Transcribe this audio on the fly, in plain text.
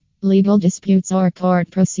Legal disputes or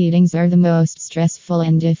court proceedings are the most stressful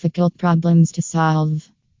and difficult problems to solve.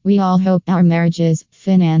 We all hope our marriages,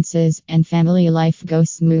 finances, and family life go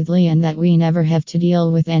smoothly and that we never have to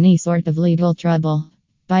deal with any sort of legal trouble.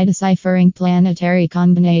 By deciphering planetary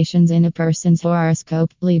combinations in a person's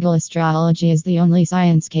horoscope, legal astrology is the only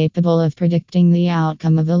science capable of predicting the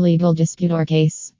outcome of a legal dispute or case.